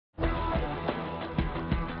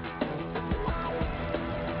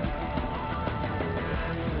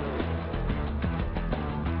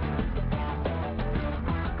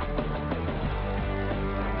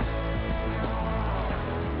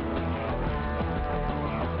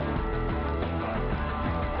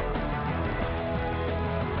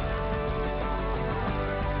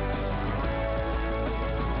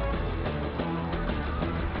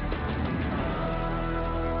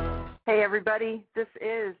Hey, everybody. This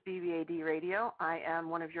is BBAD Radio. I am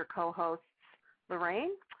one of your co-hosts, Lorraine.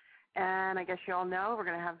 And I guess you all know we're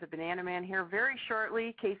going to have the Banana Man here very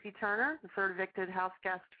shortly, Casey Turner, the third evicted house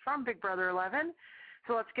guest from Big Brother 11.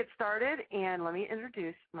 So let's get started, and let me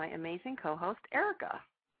introduce my amazing co-host, Erica.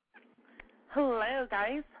 Hello,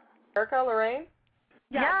 guys. Erica, Lorraine?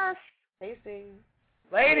 Yes. Casey.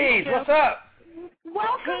 Ladies, what's up?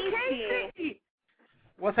 Welcome, Casey.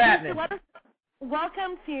 What's happening?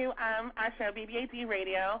 Welcome to our show, BBAD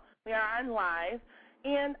Radio. We are on live,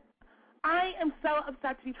 and I am so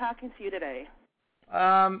upset to be talking to you today.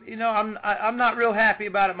 I'm not real happy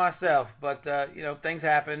about it myself, but things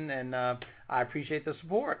happen, and I appreciate the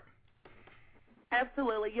support.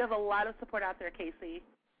 Absolutely, you have a lot of support out there, Casey.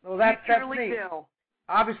 Well, that's really me. Do.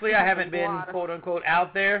 Obviously, I haven't been quote unquote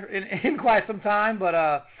out there in quite some time, but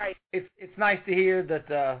right. it's nice to hear that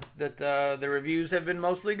the reviews have been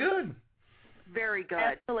mostly good. Very good.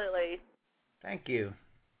 Absolutely. Thank you.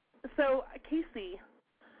 So, Casey,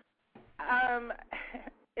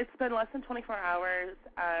 it's been less than 24 hours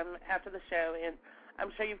after the show, and I'm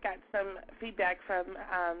sure you've got some feedback from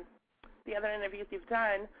the other interviews you've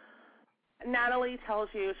done. Natalie tells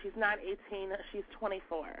you she's not 18, she's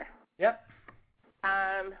 24. Yep.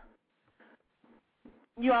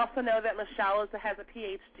 You also know that Michelle has a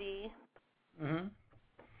PhD. Mm-hmm.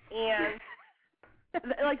 And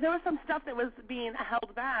there was some stuff that was being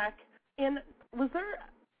held back. And was there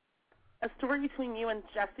a story between you and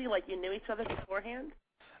Jesse, like you knew each other beforehand?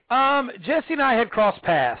 Jesse and I had crossed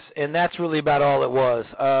paths, and that's really about all it was.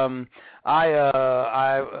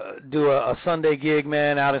 I do a Sunday gig,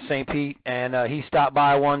 man, out in St. Pete, and he stopped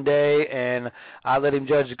by one day, and I let him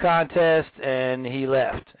judge the contest, and he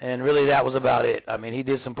left. And really that was about it. I mean, he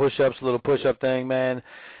did some push-ups, a little push-up thing, man,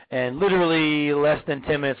 and literally less than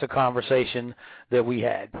 10 minutes of conversation that we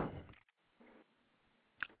had.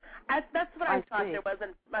 That's what I thought. There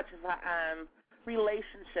wasn't much of a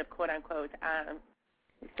relationship, quote-unquote.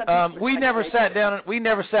 We never sat down. We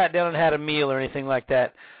never sat down and had a meal or anything like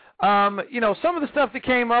that. Some of the stuff that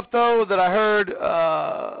came up though that I heard,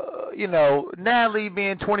 Natalie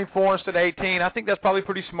being 24 instead of 18. I think that's probably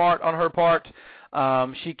pretty smart on her part.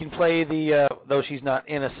 She can play though she's not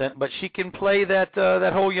innocent, but she can play that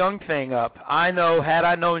whole young thing up. I know, had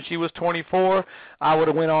I known she was 24, I would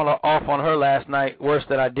have went off on her last night worse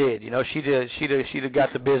than I did. She'd have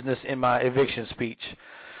got the business in my eviction speech.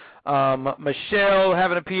 Michelle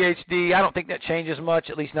having a PhD, I don't think that changes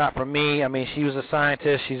much, at least not for me. I mean, she was a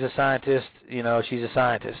scientist. She's a scientist. She's a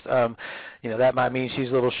scientist. That might mean she's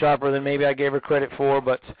a little sharper than maybe I gave her credit for,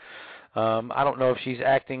 but I don't know if she's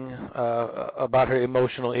acting about her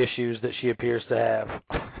emotional issues that she appears to have.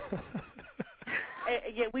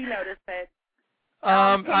 Yeah, we noticed it.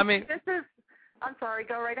 I'm sorry,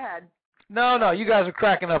 go right ahead. No, you guys are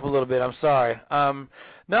cracking up a little bit. I'm sorry. I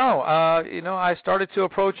started to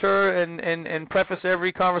approach her and preface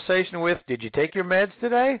every conversation with, "Did you take your meds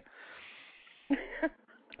today?"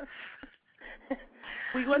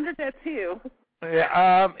 We wondered that too.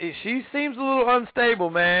 Yeah, she seems a little unstable,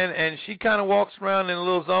 man, and she kind of walks around in a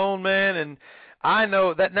little zone, man, and I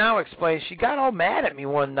know that now explains she got all mad at me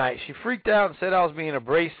one night. She freaked out and said I was being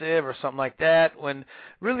abrasive or something like that, when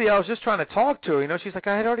really I was just trying to talk to her. She's like,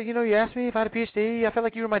 I had already, you asked me if I had a PhD. I felt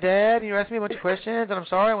like you were my dad, and you asked me a bunch of questions, and I'm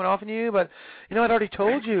sorry I went off on you, but, I'd already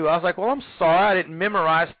told you. I was like, well, I'm sorry I didn't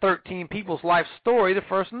memorize 13 people's life story the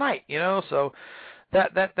first night, so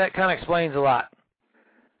that kind of explains a lot.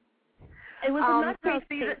 It was a nutshell,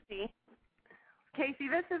 Casey. Casey,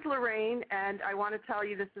 this is Lorraine, and I want to tell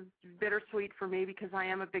you this is bittersweet for me because I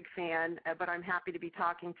am a big fan, but I'm happy to be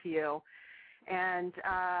talking to you. And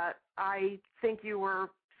I think you were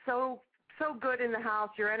so good in the house.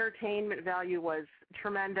 Your entertainment value was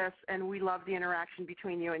tremendous, and we loved the interaction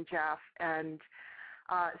between you and Jeff. And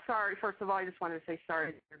sorry, first of all, I just wanted to say sorry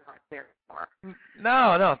that you're not there anymore.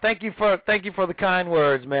 No, thank you for the kind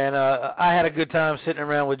words, man. I had a good time sitting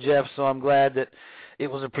around with Jeff, so I'm glad that it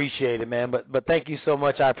was appreciated, man. But thank you so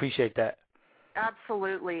much. I appreciate that.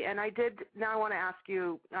 Absolutely. And now I want to ask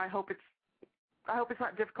you, I hope it's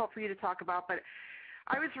not difficult for you to talk about, but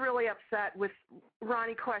I was really upset with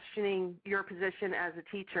Ronnie questioning your position as a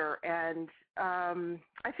teacher, and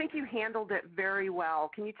I think you handled it very well.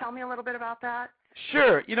 Can you tell me a little bit about that?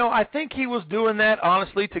 Sure. I think he was doing that,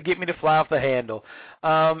 honestly, to get me to fly off the handle.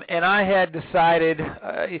 And I had decided,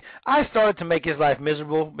 I started to make his life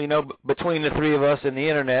miserable, between the three of us and the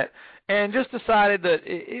Internet, and just decided that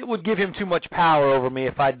it would give him too much power over me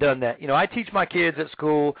if I'd done that. I teach my kids at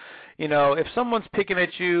school, if someone's picking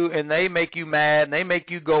at you and they make you mad and they make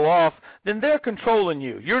you go off, then they're controlling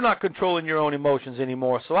you. You're not controlling your own emotions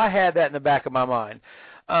anymore. So I had that in the back of my mind.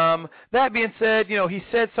 That being said, he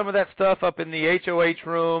said some of that stuff up in the HOH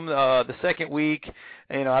room the second week.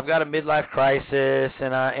 I've got a midlife crisis,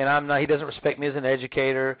 and I'm not. He doesn't respect me as an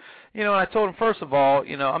educator. And I told him, first of all,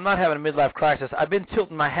 I'm not having a midlife crisis. I've been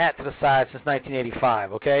tilting my hat to the side since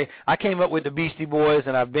 1985. Okay, I came up with the Beastie Boys,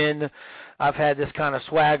 and I've had this kind of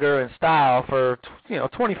swagger and style for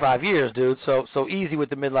 25 years, dude. So easy with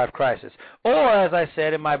the midlife crisis, or as I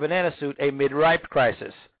said in my banana suit, a mid-ripe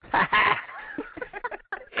crisis.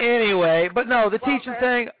 Anyway, but no, the teaching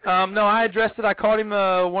thing, no, I addressed it. I called him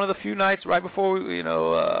one of the few nights right before, I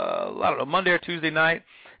don't know, Monday or Tuesday night.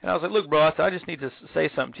 And I was like, look, bro, I said, I just need to say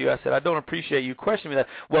something to you. I said, I don't appreciate you questioning me that.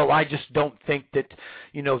 Well, I just don't think that,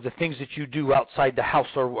 the things that you do outside the house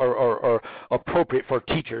are appropriate for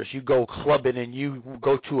teachers. You go clubbing and you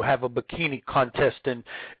go to have a bikini contest and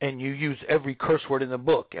you use every curse word in the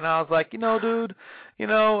book. And I was like, dude,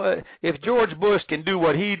 if George Bush can do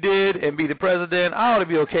what he did and be the president, I ought to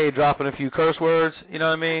be okay dropping a few curse words. You know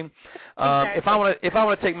what I mean? Exactly. If I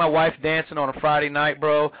want to take my wife dancing on a Friday night,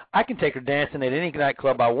 bro, I can take her dancing at any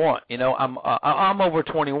nightclub I want. I'm over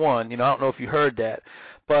 21. I don't know if you heard that,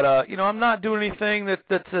 but I'm not doing anything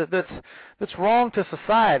that's wrong to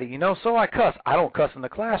society. So I cuss. I don't cuss in the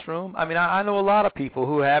classroom. I mean, I know a lot of people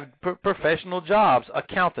who have professional jobs: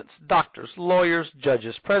 accountants, doctors, lawyers,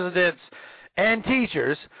 judges, presidents, and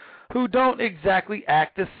teachers who don't exactly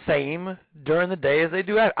act the same during the day as they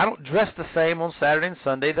do act. I don't dress the same on Saturday and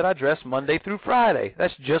Sunday that I dress Monday through Friday.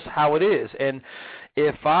 That's just how it is. And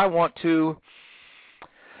if I want to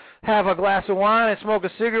have a glass of wine and smoke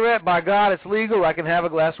a cigarette, by God, it's legal. I can have a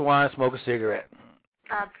glass of wine and smoke a cigarette.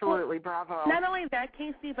 Absolutely, bravo. Not only that,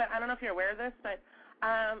 Casey, but I don't know if you're aware of this, but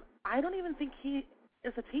I don't even think he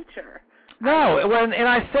is a teacher. No, and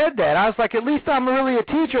I said that. I was like, at least I'm really a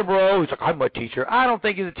teacher, bro. He's like, I'm a teacher. I don't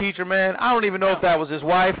think he's a teacher, man. I don't even know if that was his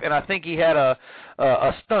wife, and I think he had a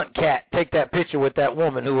stunt cat take that picture with that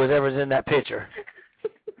woman who was ever in that picture.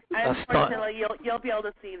 Unfortunately, you'll be able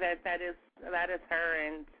to see that is her.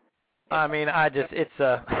 And I mean, it's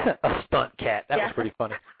a stunt cat. That was pretty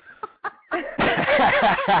funny.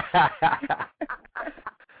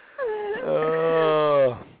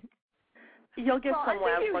 Oh. You'll get some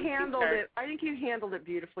laughs. I think you handled it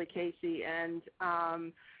beautifully, Casey. And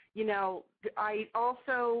I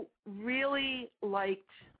also really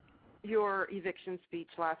liked your eviction speech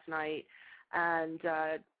last night, and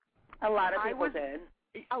a lot of people did.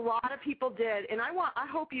 A lot of people did, and I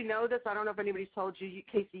hope you know this. I don't know if anybody's told you,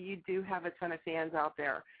 Casey. You do have a ton of fans out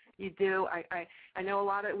there. You do. I know a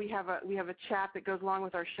lot of. We have a chat that goes along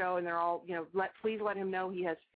with our show, and they're all please let him know he has